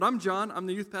I'm John. I'm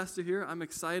the youth pastor here. I'm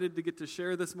excited to get to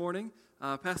share this morning.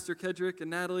 Pastor Kedrick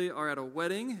and Natalie are at a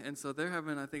wedding, and so they're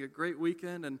having, I think, a great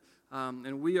weekend,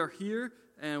 and we are here,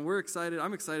 and we're excited.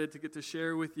 I'm excited to get to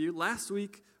share with you. Last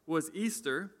week was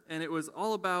Easter, and it was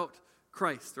all about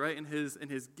Christ, right, and his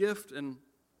gift and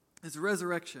his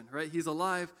resurrection, right? He's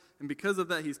alive, and because of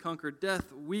that, he's conquered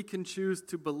death. We can choose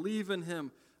to believe in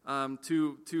him,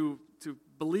 to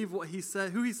believe what he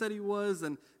said, who he said he was,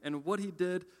 and what he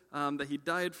did, that he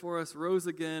died for us, rose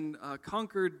again,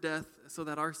 conquered death so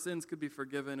that our sins could be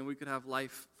forgiven and we could have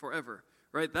life forever,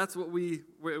 right? That's what we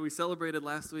celebrated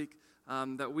last week,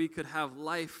 that we could have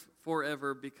life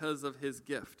forever because of his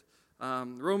gift.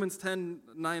 Romans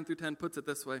 10:9-10 puts it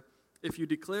this way: if you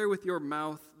declare with your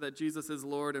mouth that Jesus is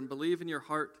Lord and believe in your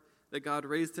heart that God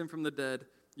raised him from the dead,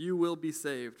 you will be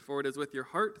saved. For it is with your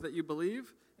heart that you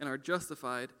believe and are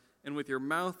justified, and with your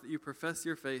mouth that you profess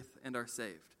your faith and are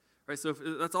saved. Right? So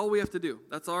that's all we have to do.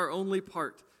 That's our only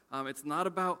part. It's not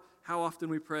about how often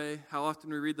we pray, how often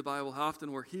we read the Bible, how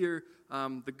often we're here,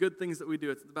 the good things that we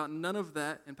do. It's about none of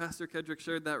that, and Pastor Kedrick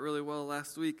shared that really well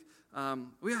last week.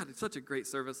 We had such a great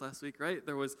service last week, right?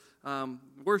 There was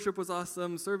worship was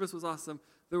awesome, service was awesome.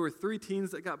 There were 3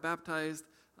 teens that got baptized,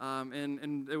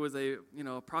 and it was a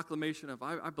proclamation of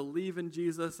I believe in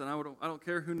Jesus, and I don't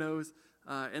care who knows.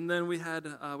 And then we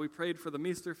prayed for the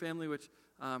Meester family, which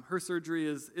her surgery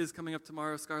is coming up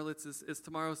tomorrow. Scarlett's is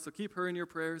tomorrow, so keep her in your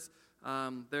prayers.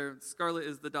 Scarlett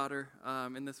is the daughter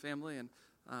in this family,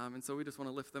 and so we just want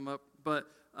to lift them up. But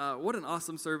what an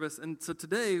awesome service! And so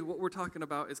today, what we're talking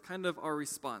about is kind of our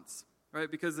response, right?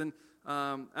 Because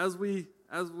as we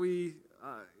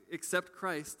accept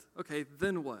Christ, okay,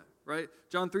 then what, right?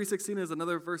 John 3:16 is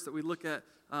another verse that we look at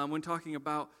when talking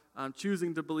about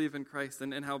choosing to believe in Christ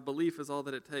and how belief is all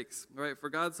that it takes, right? For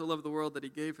God so loved the world that he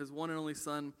gave his one and only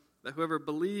Son, that whoever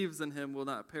believes in him will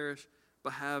not perish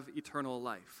but have eternal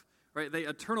life, right? The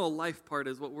eternal life part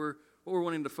is what we're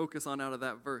wanting to focus on out of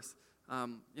that verse.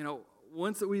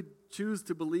 Once that we choose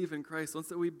to believe in Christ, once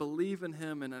that we believe in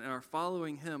him and are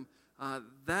following him,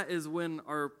 that is when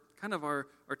our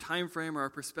time frame or our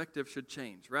perspective should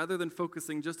change. Rather than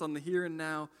focusing just on the here and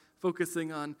now,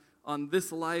 focusing on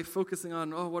this life, focusing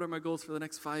on, what are my goals for the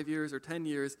next 5 years or 10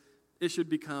 years, it should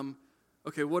become,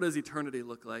 okay, what does eternity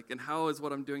look like? And how is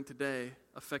what I'm doing today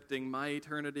affecting my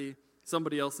eternity,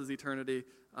 somebody else's eternity,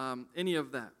 any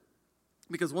of that?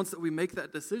 Because once that we make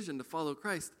that decision to follow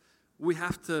Christ, we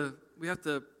have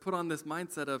to put on this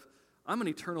mindset of, I'm an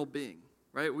eternal being,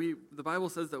 right? The Bible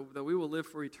says that we will live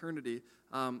for eternity,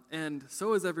 and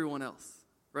so is everyone else,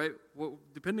 right?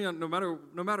 Depending on no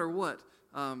matter what,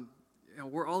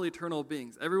 we're all eternal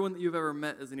beings. Everyone that you've ever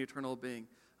met is an eternal being.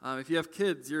 If you have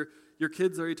kids, your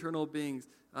kids are eternal beings.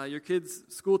 Your kids'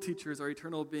 school teachers are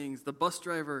eternal beings. The bus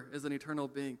driver is an eternal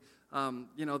being.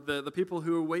 The people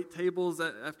who wait tables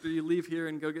after you leave here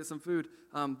and go get some food,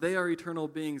 they are eternal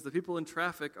beings. The people in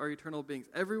traffic are eternal beings.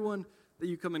 Everyone that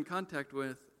you come in contact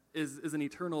with is an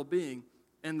eternal being.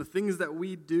 And the things that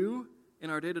we do in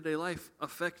our day-to-day life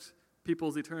affect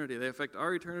people's eternity. They affect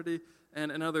our eternity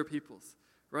and other people's,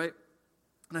 right?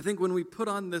 And I think when we put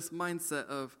on this mindset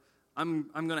of, I'm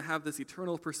going to have this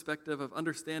eternal perspective of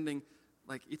understanding,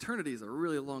 like, eternity is a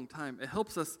really long time, it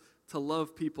helps us to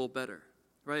love people better,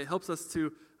 right? It helps us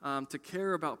to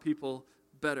care about people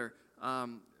better,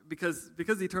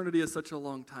 because eternity is such a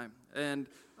long time. And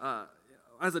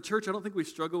as a church, I don't think we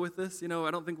struggle with this. I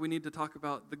don't think we need to talk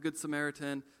about the Good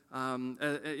Samaritan,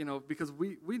 because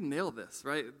we nail this,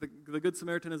 right? The Good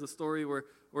Samaritan is a story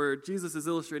where Jesus is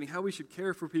illustrating how we should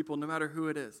care for people no matter who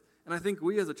it is. And I think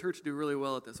we as a church do really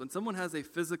well at this. When someone has a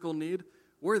physical need,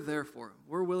 we're there for them.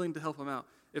 We're willing to help them out.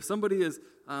 If somebody is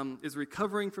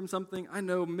recovering from something, I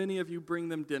know many of you bring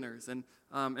them dinners and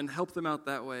help them out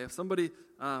that way. If somebody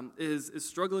is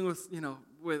struggling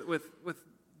with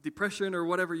depression or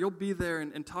whatever, you'll be there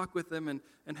and talk with them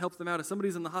and help them out. If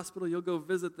somebody's in the hospital, you'll go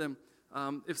visit them.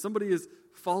 If somebody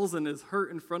falls and is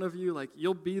hurt in front of you, like,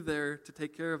 you'll be there to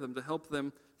take care of them, to help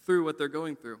them through what they're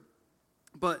going through.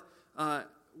 But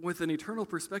with an eternal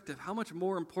perspective, how much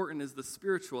more important is the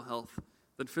spiritual health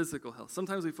than physical health?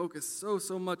 Sometimes we focus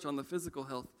so much on the physical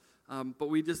health, but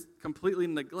we just completely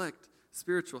neglect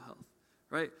spiritual health,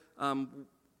 right?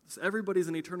 So everybody's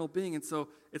an eternal being, and so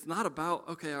it's not about,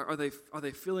 okay, are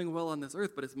they feeling well on this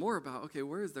earth, but it's more about, okay,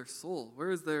 where is their soul?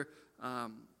 Where is their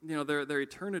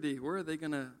eternity? Where are they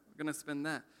gonna spend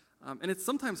that? And it's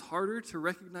sometimes harder to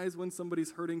recognize when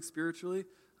somebody's hurting spiritually.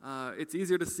 It's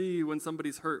easier to see when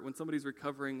somebody's hurt, when somebody's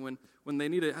recovering, when they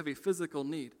need to have a physical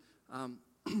need.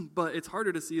 But it's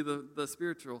harder to see the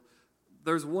spiritual.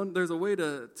 There's a way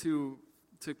to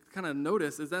kind of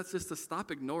notice is that's just to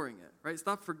stop ignoring it, right?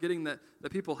 Stop forgetting that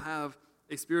people have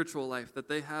a spiritual life, that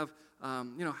they have,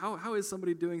 how is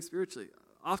somebody doing spiritually?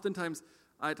 Oftentimes,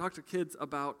 I talk to kids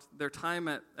about their time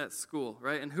at school,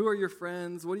 right? And who are your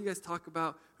friends? What do you guys talk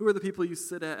about? Who are the people you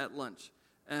sit at lunch?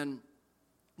 And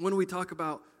when we talk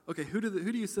about, okay, who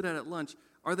do you sit at lunch?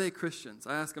 Are they Christians?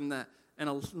 I ask them that. And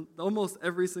almost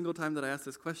every single time that I ask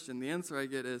this question, the answer I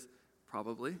get is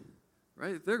probably,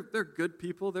 right? They're good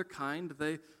people. They're kind.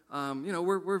 They,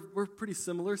 we're pretty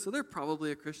similar, so they're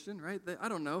probably a Christian, right? I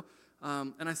don't know.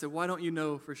 And I said, why don't you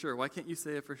know for sure? Why can't you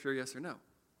say it for sure, yes or no?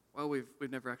 Well, we've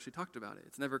never actually talked about it.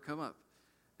 It's never come up.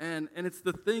 And it's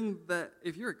the thing that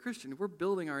if you're a Christian, we're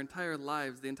building our entire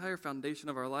lives, the entire foundation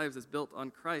of our lives is built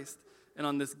on Christ and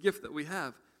on this gift that we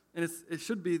have. And it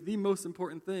should be the most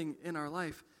important thing in our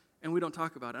life, and we don't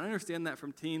talk about it. And I understand that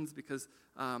from teens because,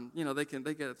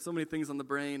 they get so many things on the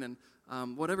brain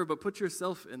and whatever, but put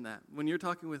yourself in that. When you're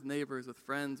talking with neighbors, with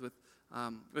friends,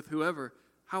 with whoever,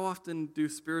 how often do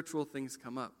spiritual things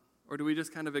come up? Or do we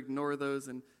just kind of ignore those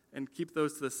and keep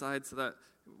those to the side so that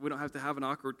we don't have to have an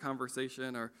awkward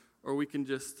conversation or we can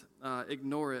just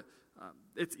ignore it?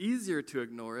 It's easier to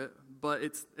ignore it, but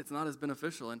it's not as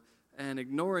beneficial. And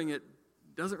ignoring it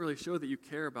doesn't really show that you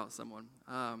care about someone.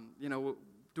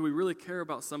 Do we really care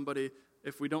about somebody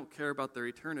if we don't care about their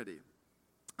eternity?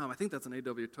 I think that's an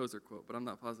A.W. Tozer quote, but I'm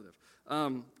not positive.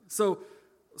 So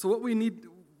what we need,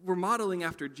 we're modeling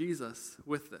after Jesus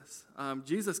with this.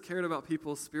 Jesus cared about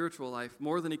people's spiritual life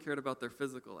more than he cared about their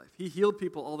physical life. He healed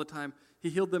people all the time. He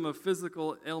healed them of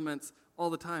physical ailments all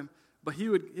the time. But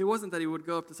it wasn't that he would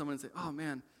go up to someone and say, oh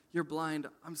man, you're blind.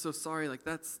 I'm so sorry. Like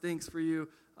that stinks for you.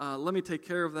 Let me take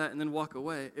care of that and then walk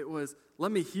away. It was,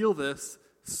 let me heal this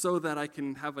so that I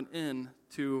can have an in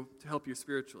to help you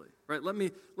spiritually, right? Let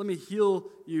me heal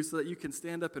you so that you can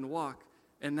stand up and walk.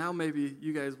 And now maybe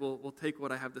you guys will take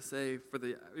what I have to say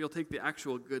you'll take the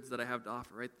actual goods that I have to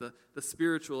offer, right? The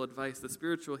spiritual advice, the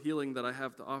spiritual healing that I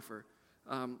have to offer.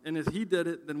 And if he did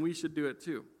it, then we should do it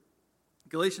too.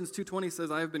 Galatians 2:20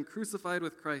 says, I have been crucified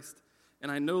with Christ,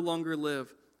 and I no longer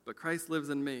live, but Christ lives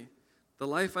in me. The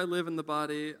life I live in the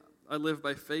body, I live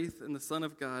by faith in the Son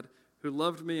of God, who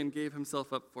loved me and gave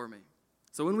himself up for me.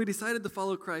 So when we decided to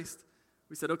follow Christ,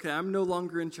 we said, okay, I'm no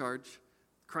longer in charge.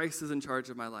 Christ is in charge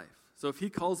of my life. So if he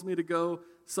calls me to go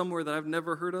somewhere that I've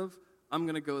never heard of, I'm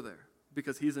going to go there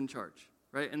because he's in charge,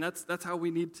 right? And that's how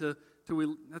we need to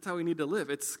live.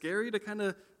 It's scary to kind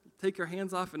of take your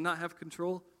hands off and not have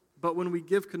control, but when we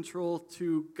give control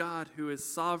to God, who is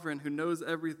sovereign, who knows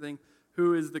everything,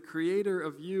 who is the creator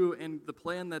of you and the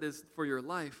plan that is for your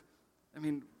life, I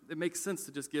mean, it makes sense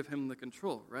to just give him the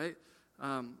control, right?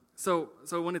 So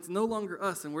when it's no longer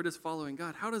us and we're just following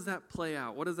God, how does that play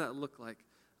out? What does that look like?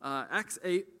 Acts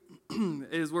 8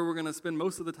 is where we're going to spend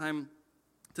most of the time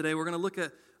today. We're going to look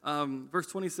at verse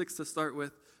 26 to start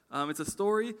with. It's a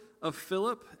story of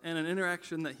Philip and an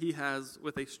interaction that he has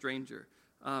with a stranger.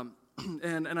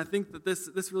 And I think that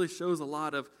this really shows a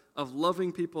lot of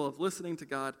loving people, of listening to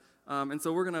God. And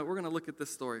so we're gonna look at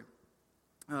this story.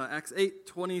 Acts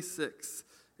 8:26.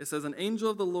 It says, an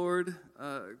angel of the Lord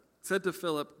said to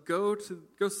Philip, go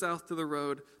south to the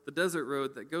road, the desert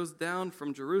road that goes down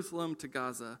from Jerusalem to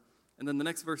Gaza. And then the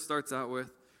next verse starts out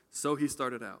with, so he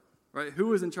started out. Right? Who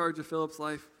was in charge of Philip's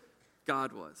life?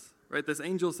 God was. Right? This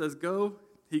angel says go,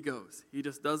 he goes. He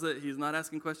just does it. He's not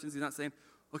asking questions. He's not saying,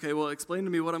 okay, well, explain to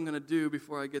me what I'm going to do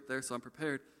before I get there so I'm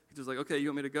prepared. He's just like, okay, you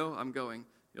want me to go? I'm going.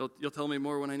 You'll tell me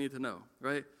more when I need to know.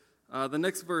 Right? The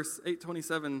next verse,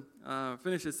 8:27,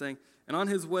 finishes saying, and on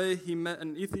his way he met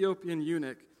an Ethiopian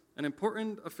eunuch, an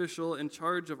important official in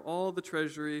charge of all the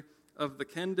treasury of the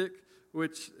Kendic,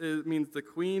 which means the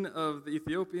queen of the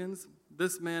Ethiopians.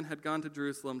 This man had gone to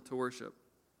Jerusalem to worship.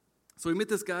 So we meet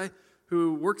this guy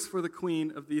who works for the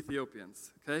queen of the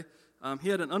Ethiopians. Okay, he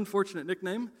had an unfortunate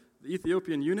nickname, the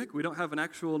Ethiopian eunuch. We don't have an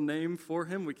actual name for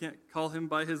him. We can't call him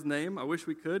by his name. I wish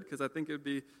we could, because I think it'd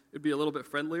be a little bit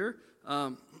friendlier.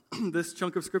 This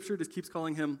chunk of scripture just keeps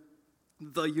calling him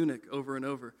the eunuch over and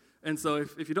over. And so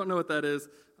if you don't know what that is,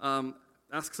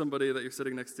 ask somebody that you're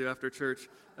sitting next to after church,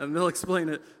 and they'll explain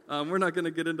it. We're not going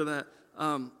to get into that.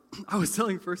 I was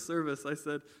telling First Service, I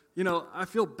said, I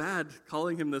feel bad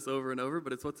calling him this over and over,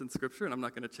 but it's what's in Scripture, and I'm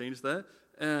not going to change that.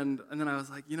 And then I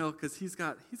was like, because he's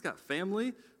got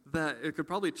family that it could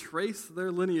probably trace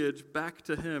their lineage back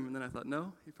to him. And then I thought,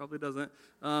 no, he probably doesn't.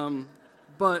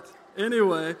 But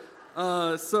anyway,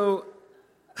 so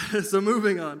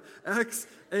moving on. Acts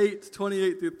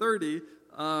 8:28 through 30, it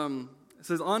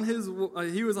says,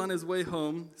 he was on his way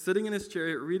home, sitting in his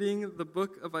chariot, reading the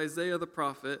book of Isaiah the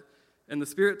prophet, and the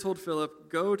Spirit told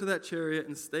Philip, go to that chariot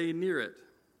and stay near it.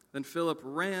 Then Philip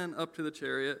ran up to the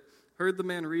chariot, heard the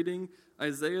man reading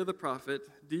Isaiah the prophet.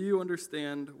 "Do you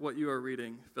understand what you are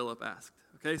reading?" Philip asked.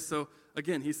 Okay, so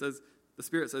again, the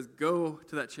Spirit says, go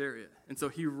to that chariot. And so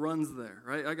he runs there,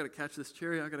 right? I got to catch this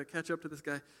chariot. I got to catch up to this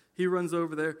guy. He runs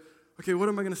over there. Okay, what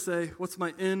am I going to say? What's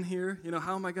my in here?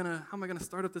 How am I going to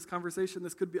start up this conversation?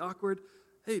 This could be awkward.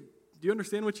 Hey, do you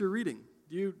understand what you're reading?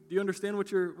 Do you understand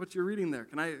what you're reading there?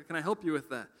 Can I help you with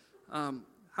that?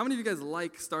 How many of you guys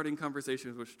like starting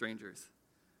conversations with strangers?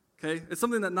 Okay, it's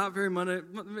something that not very many,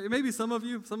 maybe some of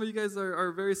you guys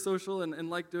are very social and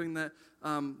like doing that,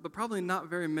 but probably not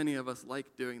very many of us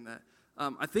like doing that.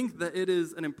 I think that it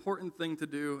is an important thing to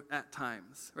do at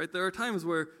times, right? There are times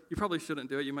where you probably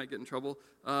shouldn't do it. You might get in trouble,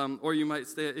 or you might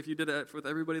stay, if you did it with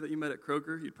everybody that you met at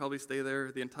Kroger, you'd probably stay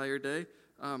there the entire day.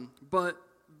 But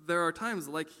there are times,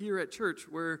 like here at church,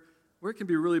 where it can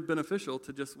be really beneficial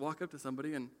to just walk up to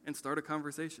somebody and start a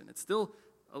conversation. It's still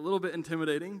a little bit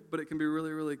intimidating, but it can be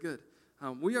really, really good.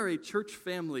 We are a church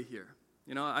family here.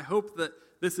 I hope that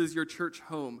this is your church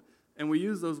home, and we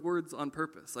use those words on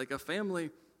purpose. Like a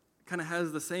family kind of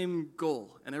has the same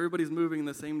goal, and everybody's moving in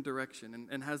the same direction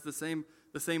and has the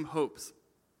same hopes,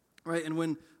 right? And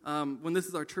when this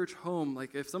is our church home,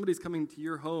 like if somebody's coming to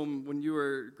your home when you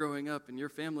were growing up and your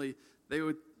family, they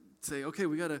would say, okay,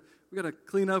 we gotta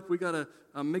clean up, we gotta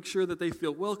make sure that they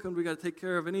feel welcomed, we gotta take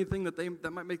care of anything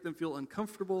that might make them feel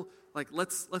uncomfortable. Like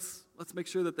let's make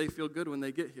sure that they feel good when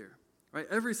they get here, right?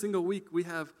 Every single week we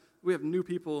have new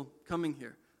people coming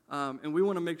here. And we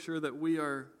want to make sure that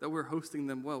we're hosting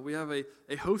them well. We have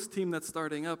a host team that's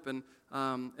starting up, and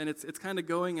it's kind of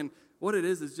going. And what it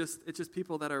is it's just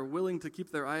people that are willing to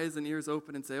keep their eyes and ears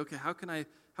open and say, okay, how can I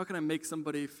make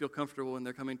somebody feel comfortable when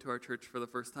they're coming to our church for the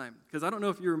first time? Because I don't know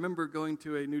if you remember going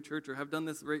to a new church or have done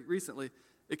this recently.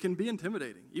 It can be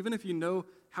intimidating, even if you know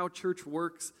how church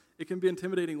works. It can be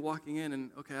intimidating walking in,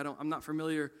 and okay, I'm not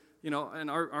familiar. And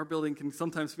our building can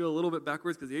sometimes feel a little bit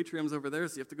backwards because the atrium's over there,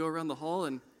 so you have to go around the hall,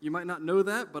 and you might not know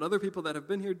that, but other people that have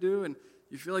been here do, and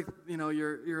you feel like,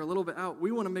 you're a little bit out.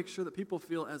 We want to make sure that people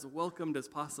feel as welcomed as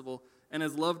possible and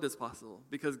as loved as possible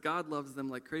because God loves them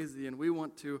like crazy, and we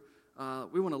want to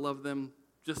love them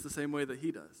just the same way that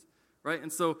He does, right?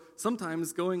 And so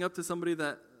sometimes going up to somebody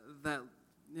that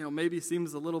maybe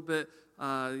seems a little bit,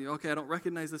 okay, I don't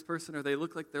recognize this person, or they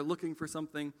look like they're looking for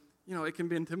something. It can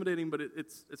be intimidating, but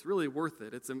it's really worth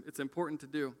it. It's important to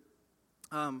do.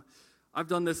 I've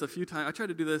done this a few times. I try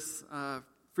to do this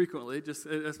frequently. Just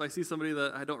if I see somebody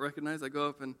that I don't recognize, I go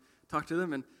up and talk to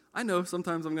them. And I know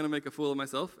sometimes I'm going to make a fool of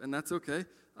myself, and that's okay.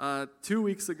 2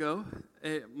 weeks ago,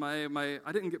 I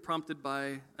didn't get prompted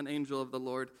by an angel of the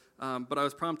Lord, but I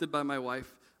was prompted by my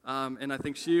wife, and I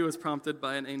think she was prompted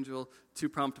by an angel to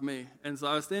prompt me. And so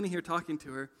I was standing here talking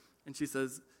to her, and she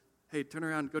says, "Hey, turn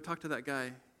around, go talk to that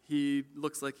guy. He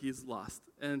looks like he's lost."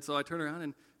 And so I turn around,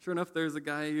 and sure enough, there's a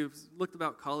guy who looked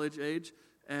about college age,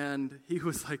 and he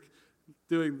was like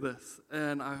doing this.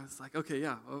 And I was like, okay,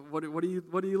 yeah, what are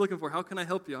you looking for? How can I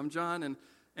help you? I'm John,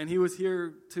 and he was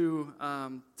here to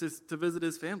visit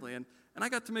his family. And I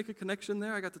got to make a connection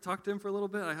there. I got to talk to him for a little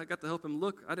bit. I got to help him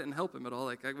look. I didn't help him at all.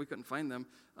 We couldn't find them.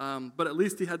 But at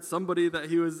least he had somebody that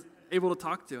he was able to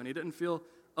talk to, and he didn't feel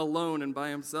alone and by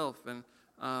himself. And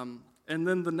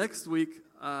then the next week,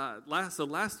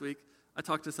 last week, I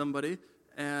talked to somebody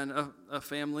and a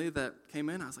family that came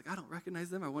in. I was like, I don't recognize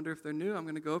them. I wonder if they're new. I'm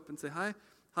going to go up and say, hi,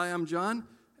 I'm John,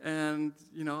 and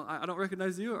I don't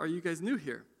recognize you. Are you guys new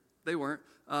here? They weren't.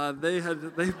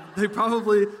 They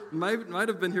probably might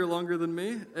have been here longer than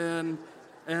me, and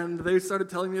they started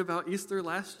telling me about Easter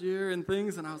last year and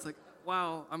things, and I was like,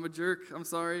 wow, I'm a jerk. I'm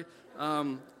sorry.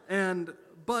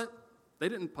 But they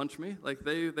didn't punch me. Like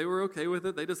they were okay with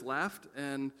it. They just laughed,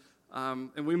 and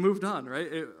we moved on, right?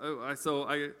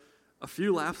 A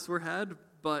few laughs were had,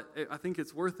 but I think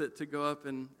it's worth it to go up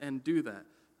and do that.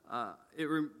 I'd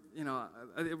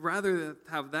rather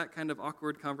have that kind of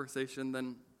awkward conversation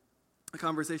than a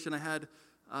conversation I had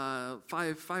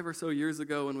five or so years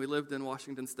ago when we lived in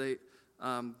Washington State.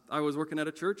 I was working at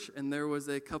a church, and there was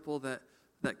a couple that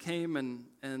came,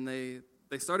 and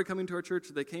they started coming to our church.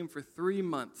 They came for 3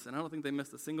 months, and I don't think they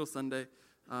missed a single Sunday.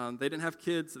 They didn't have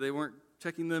kids, so they weren't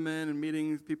checking them in and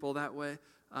meeting people that way.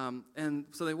 And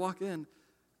so they walk in,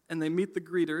 and they meet the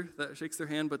greeter that shakes their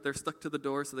hand, but they're stuck to the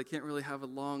door, so they can't really have a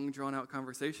long, drawn-out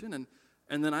conversation.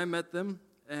 And then I met them,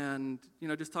 and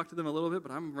just talked to them a little bit,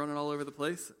 but I'm running all over the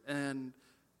place. And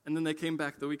then they came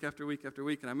back the week after week after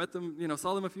week, and I met them,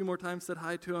 saw them a few more times, said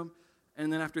hi to them.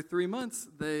 And then after 3 months,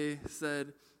 they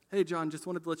said, "Hey, John, just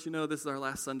wanted to let you know this is our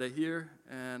last Sunday here."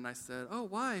 And I said, "Oh,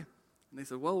 why?" And they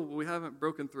said, "Well, we haven't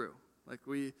broken through. Like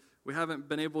we haven't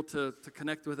been able to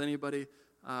connect with anybody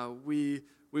We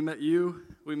met you,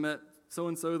 we met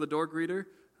so-and-so, the door greeter,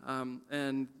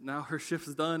 and now her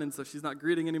shift's done, and so she's not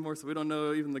greeting anymore, so we don't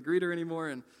know even the greeter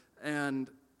anymore, and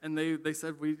they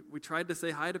said we tried to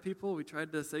say hi to people, we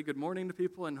tried to say good morning to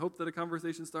people and hope that a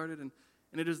conversation started, and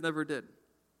it just never did.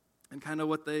 And kind of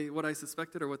what I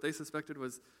suspected, or what they suspected,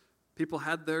 was people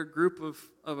had their group of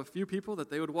a few people that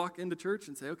they would walk into church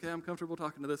and say, okay, I'm comfortable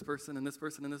talking to this person and this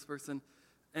person and this person,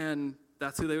 and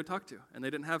that's who they would talk to. And they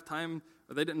didn't have time,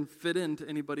 or they didn't fit into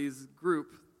anybody's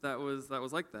group that was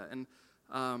like that. And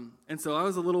so I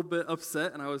was a little bit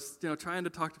upset, and I was trying to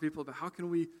talk to people about how can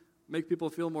we make people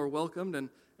feel more welcomed.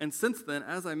 And since then,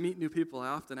 as I meet new people, I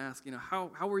often ask,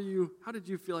 how were you? How did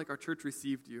you feel like our church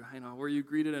received you? Were you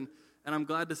greeted? And I'm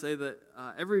glad to say that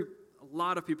a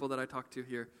lot of people that I talk to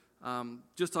here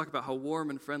just talk about how warm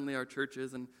and friendly our church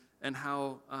is, and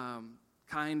how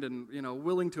kind and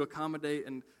willing to accommodate,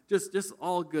 and just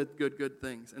all good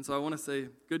things. And so I want to say,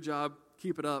 good job,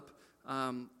 keep it up,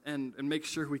 and make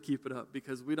sure we keep it up,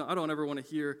 because I don't ever want to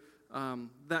hear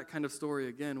that kind of story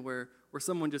again, where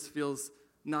someone just feels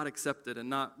not accepted and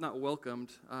not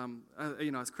welcomed.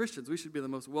 As Christians, we should be the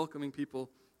most welcoming people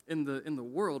in the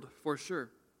world, for sure.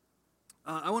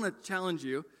 I want to challenge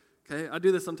you. Okay, I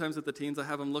do this sometimes with the teens. I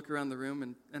have them look around the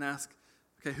room and ask,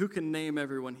 okay, who can name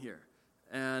everyone here?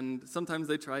 And sometimes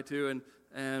they try to,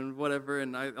 and whatever,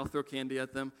 and I'll throw candy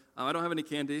at them. I don't have any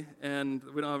candy, and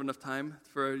we don't have enough time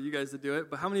for you guys to do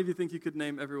it. But how many of you think you could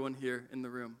name everyone here in the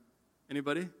room?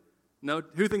 Anybody? No?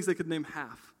 Who thinks they could name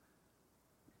half?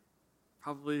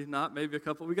 Probably not. Maybe a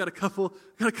couple. We got a couple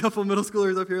middle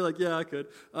schoolers up here. Like, yeah, I could.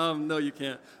 No, you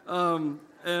can't. But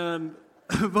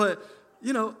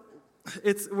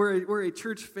we're a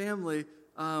church family,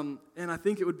 and I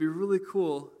think it would be really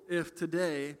cool if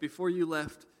today, before you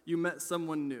left, you met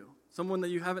someone new, someone that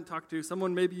you haven't talked to,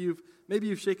 someone maybe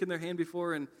you've shaken their hand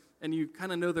before, and you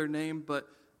kind of know their name, but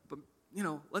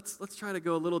let's try to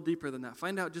go a little deeper than that.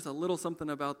 Find out just a little something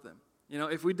about them.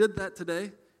 If we did that today,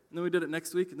 and then we did it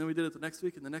next week, and then we did it the next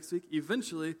week, and the next week,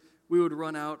 eventually we would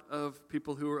run out of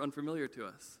people who are unfamiliar to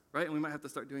us, right? And we might have to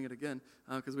start doing it again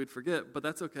because we'd forget, but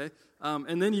that's okay.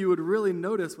 And then you would really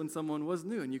notice when someone was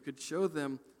new, and you could show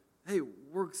them, hey,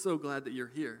 we're so glad that you're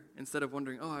here, instead of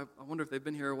wondering, oh, I wonder if they've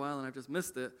been here a while and I've just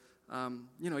missed it.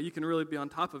 You can really be on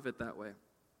top of it that way.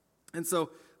 And so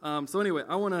anyway,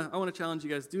 I want to challenge you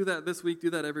guys. Do that this week.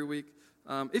 Do that every week.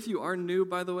 If you are new,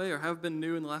 by the way, or have been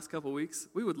new in the last couple of weeks,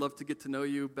 we would love to get to know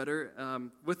you better.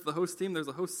 With the host team, there's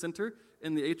a host center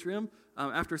in the atrium.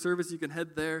 After service, you can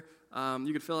head there.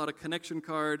 You can fill out a connection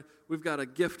card. We've got a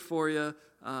gift for you.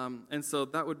 And so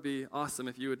that would be awesome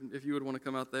if you would want to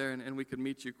come out there, and we could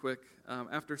meet you quick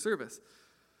after service.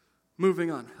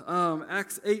 Moving on.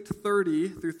 Acts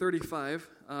 8:30 through 35.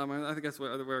 I think that's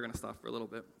where we're going to stop for a little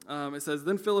bit. It says,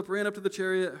 Then Philip ran up to the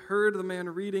chariot, heard the man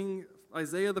reading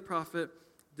Isaiah the prophet.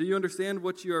 Do you understand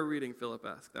what you are reading? Philip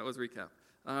asked. That was recap.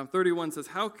 31 says,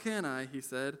 How can I, he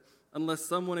said, unless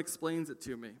someone explains it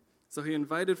to me? So he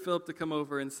invited Philip to come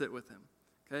over and sit with him.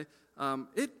 Okay?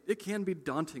 It can be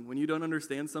daunting when you don't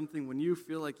understand something, when you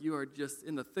feel like you are just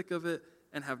in the thick of it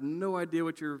and have no idea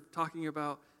what you're talking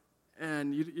about,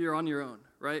 and you're on your own,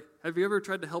 right? Have you ever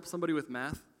tried to help somebody with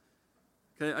math?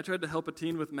 Okay, I tried to help a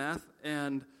teen with math,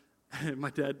 and my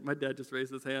dad just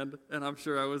raised his hand, and I'm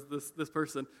sure I was this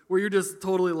person, where you're just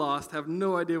totally lost, have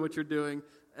no idea what you're doing,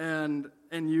 and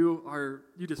you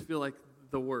just feel like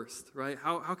the worst, right?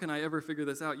 How can I ever figure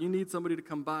this out? You need somebody to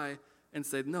come by and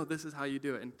say, no, this is how you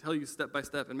do it, and tell you step by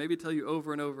step, and maybe tell you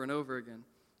over and over and over again,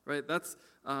 right? That's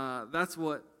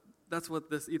what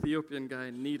this Ethiopian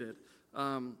guy needed.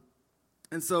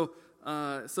 And so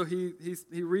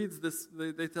he reads this.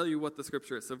 They tell you what the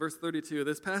scripture is. So verse 32,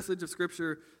 this passage of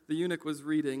scripture the eunuch was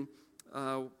reading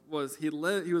he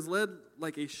was led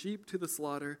like a sheep to the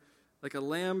slaughter, like a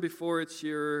lamb before its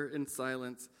shearer in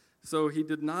silence. So he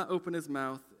did not open his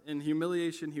mouth. In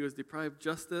humiliation he was deprived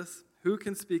justice. Who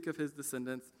can speak of his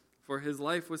descendants? For his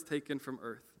life was taken from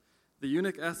earth. The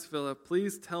eunuch asked Philip,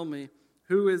 Please tell me,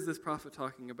 who is this prophet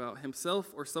talking about,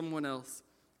 himself or someone else?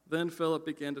 Then Philip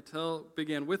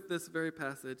began with this very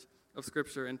passage of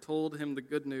Scripture and told him the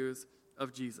good news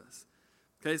of Jesus.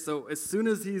 Okay, so as soon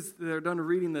as they're done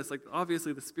reading this, like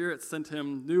obviously the Spirit sent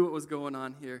him, knew what was going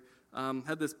on here,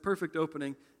 had this perfect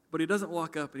opening, but he doesn't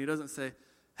walk up and he doesn't say,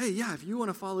 hey, yeah, if you want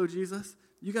to follow Jesus,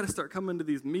 you got to start coming to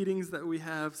these meetings that we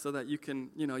have so that you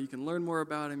can learn more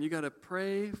about him. You got to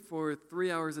pray for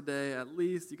 3 hours a day at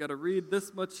least. You got to read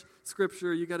this much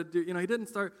scripture. You got to do, he didn't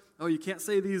start, you can't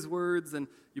say these words and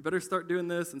you better start doing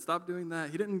this and stop doing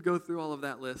that. He didn't go through all of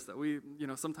that list that we,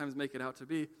 sometimes make it out to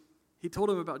be. He told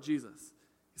him about Jesus.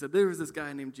 He said, there was this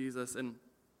guy named Jesus, and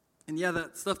And yeah,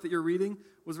 that stuff that you're reading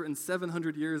was written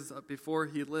 700 years before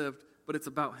he lived, but it's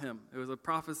about him. It was a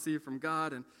prophecy from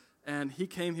God, and he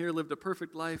came here, lived a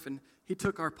perfect life, and he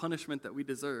took our punishment that we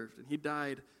deserved, and he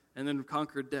died and then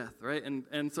conquered death, right?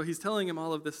 And so he's telling him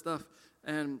all of this stuff,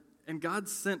 and God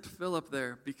sent Philip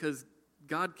there because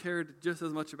God cared just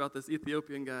as much about this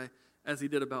Ethiopian guy as he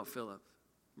did about Philip,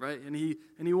 right? And he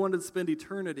wanted to spend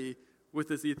eternity with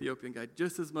this Ethiopian guy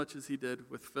just as much as he did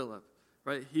with Philip,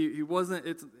 right?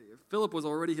 Philip was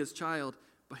already his child,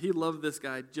 but he loved this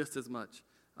guy just as much.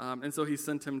 And so he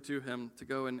sent him to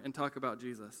go and talk about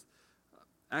Jesus.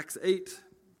 Acts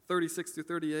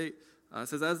 8:36-38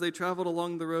 says, as they traveled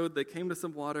along the road, they came to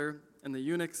some water, and the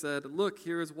eunuch said, look,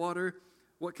 here is water.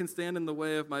 What can stand in the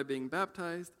way of my being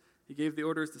baptized? He gave the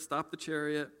orders to stop the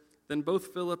chariot. Then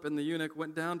both Philip and the eunuch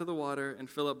went down to the water, and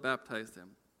Philip baptized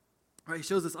him. All right, he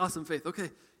shows this awesome faith. Okay,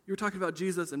 you were talking about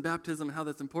Jesus and baptism and how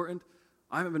that's important.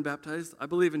 I haven't been baptized. I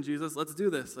believe in Jesus. Let's do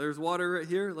this. There's water right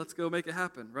here. Let's go make it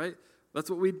happen, right? That's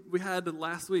what we had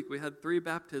last week. We had 3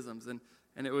 baptisms, and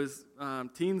it was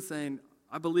teens saying,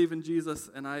 I believe in Jesus,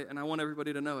 and I want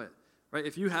everybody to know it, right?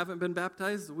 If you haven't been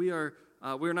baptized, we are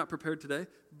not prepared today,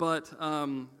 but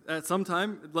at some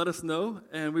time, let us know,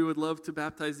 and we would love to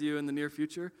baptize you in the near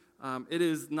future.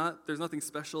 There's nothing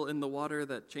special in the water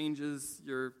that changes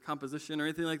your composition or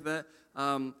anything like that.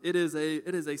 It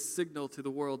is a signal to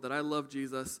the world that I love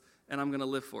Jesus and I'm going to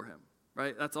live for him,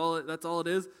 right? That's all it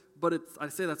is. But I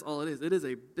say that's all it is. It is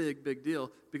a big, big deal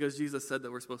because Jesus said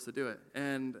that we're supposed to do it,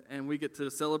 and we get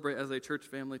to celebrate as a church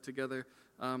family together.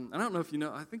 I don't know if you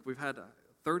know. I think we've had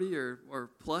 30 or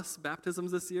plus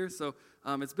baptisms this year, so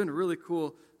it's been really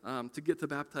cool to get to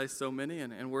baptize so many,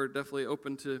 and we're definitely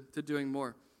open to doing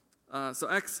more. So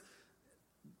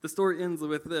the story ends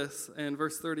with this in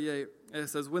verse 38. It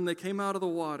says, when they came out of the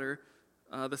water,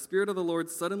 the Spirit of the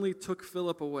Lord suddenly took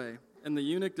Philip away, and the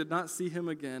eunuch did not see him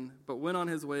again, but went on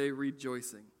his way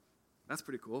rejoicing. That's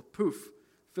pretty cool. Poof,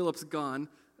 Philip's gone,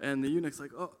 and the eunuch's like,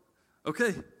 oh,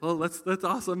 okay, well, that's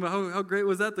awesome. How great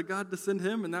was that God to send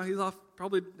him, and now he's off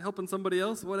probably helping somebody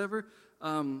else, whatever.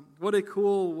 What a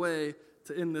cool way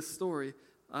to end this story.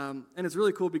 And it's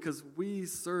really cool because we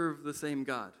serve the same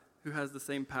God who has the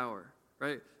same power,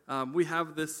 right? We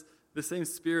have the same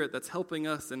Spirit that's helping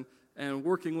us and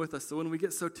working with us. So when we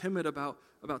get so timid about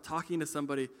talking to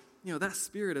somebody, that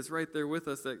Spirit is right there with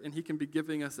us, and he can be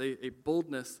giving us a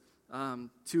boldness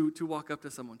to walk up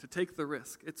to someone, to take the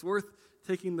risk. It's worth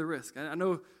taking the risk. I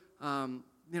know,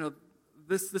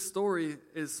 this story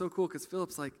is so cool because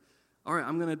Philip's like, all right,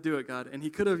 I'm going to do it, God. And he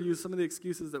could have used some of the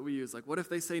excuses that we use, like, what if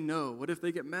they say no? What if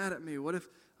they get mad at me? What if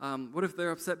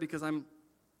they're upset because I'm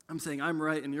saying I'm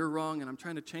right and you're wrong and I'm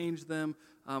trying to change them?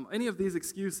 Any of these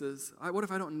excuses, what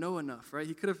if I don't know enough, right?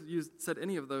 He could have said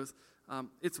any of those.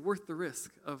 It's worth the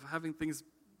risk of having things,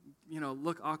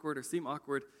 look awkward or seem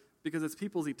awkward because it's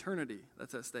people's eternity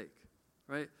that's at stake,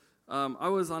 right? I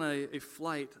was on a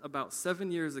flight about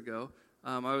 7 years ago.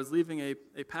 I was leaving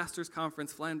a pastor's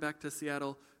conference, flying back to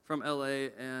Seattle from LA,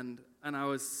 and I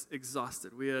was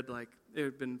exhausted. It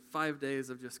had been 5 days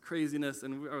of just craziness,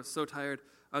 and I was so tired.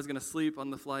 I was going to sleep on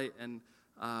the flight and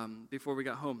before we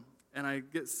got home. And I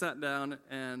sat down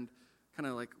and kind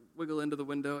of wiggle into the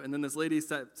window, and then this lady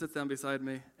sits down beside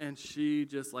me, and she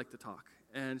just liked to talk.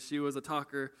 And she was a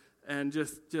talker and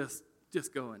just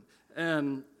going.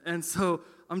 And so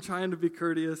I'm trying to be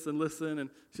courteous and listen, and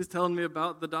she's telling me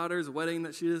about the daughter's wedding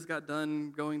that she just got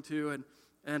done going to,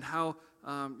 and how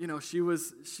she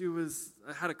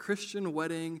had a Christian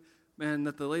wedding, and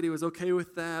that the lady was okay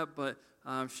with that, but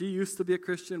she used to be a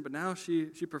Christian, but now she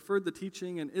preferred the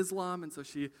teaching in Islam, and so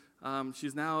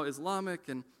she's now Islamic,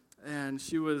 and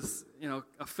she was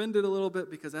offended a little bit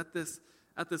because at this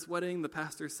wedding the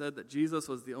pastor said that Jesus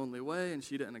was the only way, and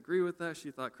she didn't agree with that.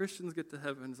 She thought Christians get to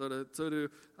heaven, so do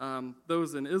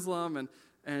those in Islam,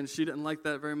 and she didn't like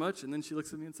that very much. And then she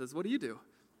looks at me and says, "What do you do?"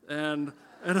 And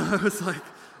I was like,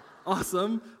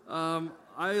 "Awesome.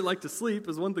 I like to sleep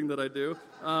is one thing that I do,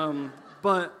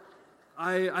 but."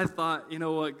 I thought, you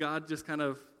know what, God just kind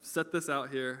of set this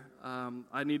out here.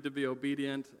 I need to be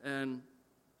obedient, and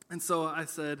so I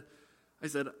said,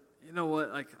 you know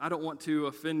what, I don't want to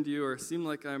offend you or seem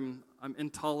like I'm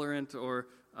intolerant or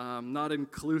not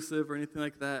inclusive or anything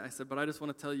like that. I said, but I just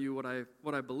want to tell you what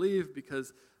I believe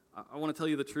because I want to tell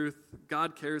you the truth.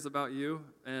 God cares about you,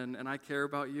 and I care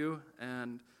about you,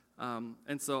 and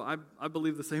so I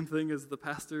believe the same thing as the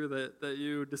pastor that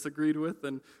you disagreed with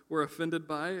and were offended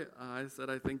by. I said,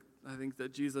 I think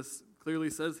that Jesus clearly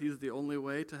says he's the only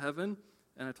way to heaven.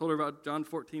 And I told her about John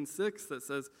 14:6 that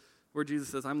says, where Jesus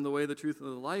says, I'm the way, the truth, and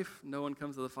the life. No one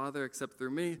comes to the Father except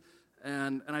through me.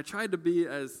 And I tried to be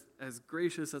as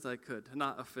gracious as I could to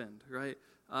not offend, right?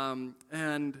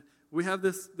 And we have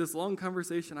this long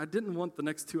conversation. I didn't want the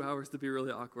next 2 hours to be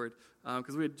really awkward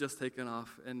because we had just taken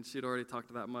off and she'd already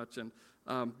talked that much. And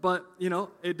but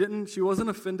it didn't. She wasn't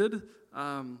offended.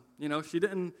 She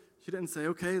didn't say,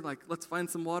 okay, like let's find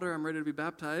some water. I'm ready to be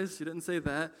baptized. She didn't say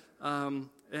that.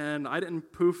 And I didn't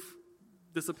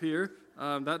disappear.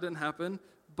 That didn't happen.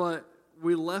 But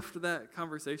we left that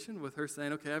conversation with her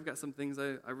saying, okay, I've got some things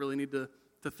I really need to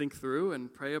think through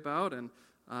and pray about and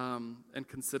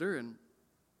consider. And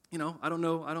I don't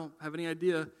know. I don't have any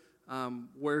idea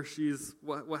where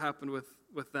what happened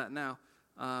with that now.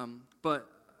 But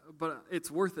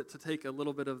it's worth it to take a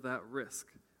little bit of that risk,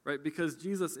 right? Because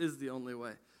Jesus is the only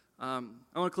way. I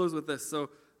want to close with this. So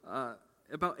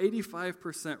about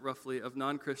 85% roughly of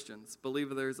non-Christians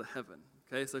believe there's a heaven.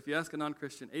 Okay, so if you ask a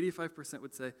non-Christian, 85%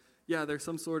 would say, yeah, there's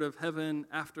some sort of heaven,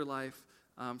 afterlife,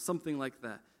 something like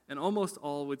that. And almost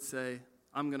all would say,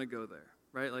 I'm going to go there,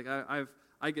 right? Like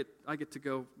I get to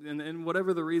go, and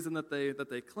whatever the reason that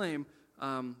they claim,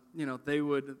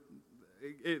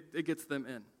 it gets them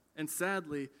in. And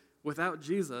sadly, without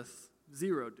Jesus,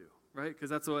 zero do, right? Because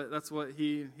that's what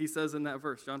he says in that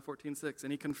verse, John 14:6,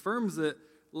 and he confirms it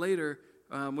later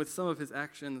with some of his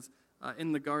actions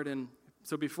in the garden.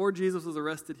 So before Jesus was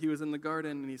arrested, he was in the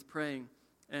garden and he's praying.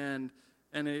 And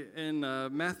in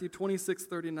Matthew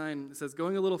 26:39, it says,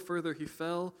 going a little further, he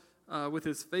fell with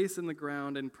his face in the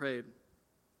ground and prayed,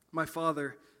 my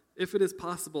Father, if it is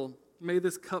possible, may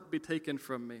this cup be taken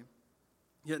from me.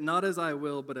 Yet not as I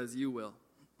will, but as you will.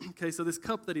 Okay, so this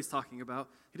cup that he's talking about,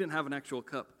 he didn't have an actual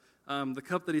cup. The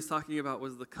cup that he's talking about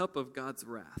was the cup of God's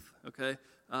wrath, okay?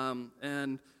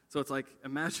 And so it's like,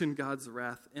 imagine God's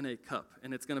wrath in a cup,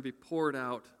 and it's going to be poured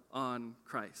out on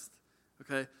Christ,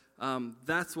 okay?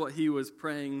 That's what he was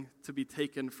praying to be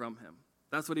taken from him.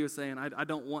 That's what he was saying. I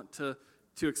don't want to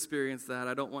experience that.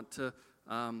 I don't want to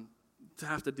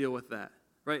have to deal with that,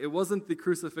 right? It wasn't the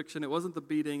crucifixion. It wasn't the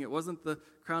beating. It wasn't the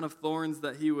crown of thorns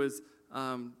that he was,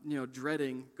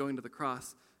 dreading going to the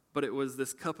cross, but it was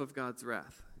this cup of God's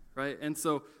wrath, right? And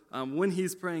so when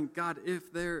he's praying, God,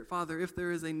 Father, if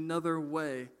there is another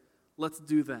way, let's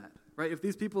do that, right? If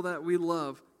these people that we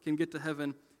love can get to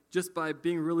heaven just by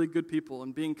being really good people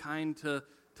and being kind to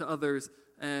others,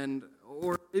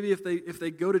 or maybe if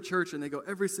they go to church and they go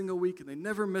every single week and they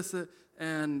never miss it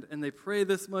and they pray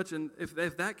this much, and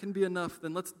if that can be enough,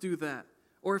 then let's do that.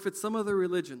 Or if it's some other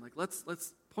religion, like let's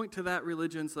point to that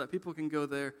religion so that people can go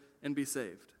there and be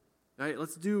saved, right?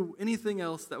 Let's do anything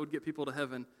else that would get people to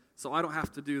heaven so I don't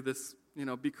have to do this,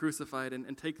 be crucified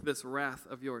and take this wrath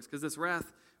of yours. Because this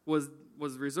wrath was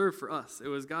reserved for us. It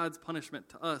was God's punishment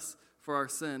to us for our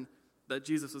sin that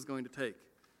Jesus was going to take.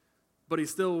 But he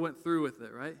still went through with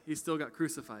it, right? He still got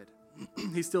crucified.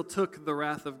 He still took the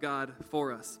wrath of God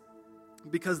for us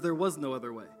because there was no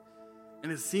other way.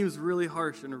 And it seems really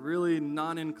harsh and really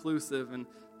non-inclusive and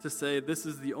to say this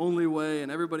is the only way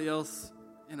and everybody else,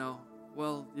 you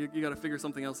got to figure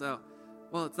something else out.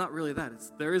 Well, it's not really that.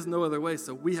 There is no other way,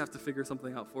 so we have to figure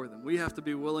something out for them. We have to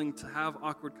be willing to have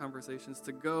awkward conversations,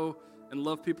 to go and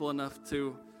love people enough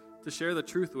to share the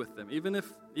truth with them. Even if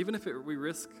we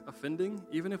risk offending,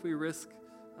 even if we risk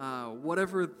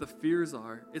whatever the fears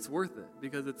are, it's worth it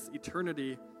because it's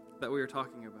eternity that we are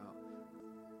talking about.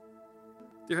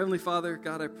 Dear Heavenly Father,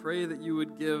 God, I pray that you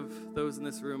would give those in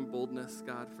this room boldness,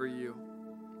 God, for you,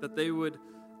 that they would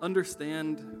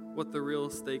understand what the real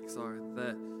stakes are,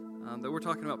 that we're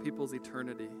talking about people's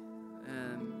eternity.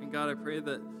 And God, I pray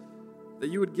that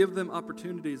you would give them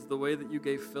opportunities the way that you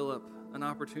gave Philip an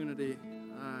opportunity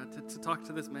to talk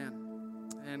to this man.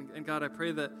 And God, I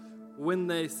pray that when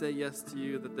they say yes to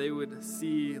you, that they would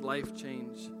see life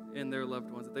change in their loved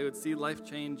ones, that they would see life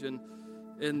change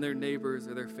in their neighbors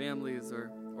or their families or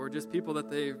just people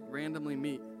that they randomly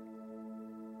meet.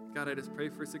 God, I just pray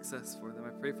for success for them. I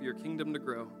pray for your kingdom to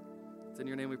grow. It's in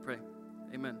your name we pray.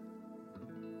 Amen.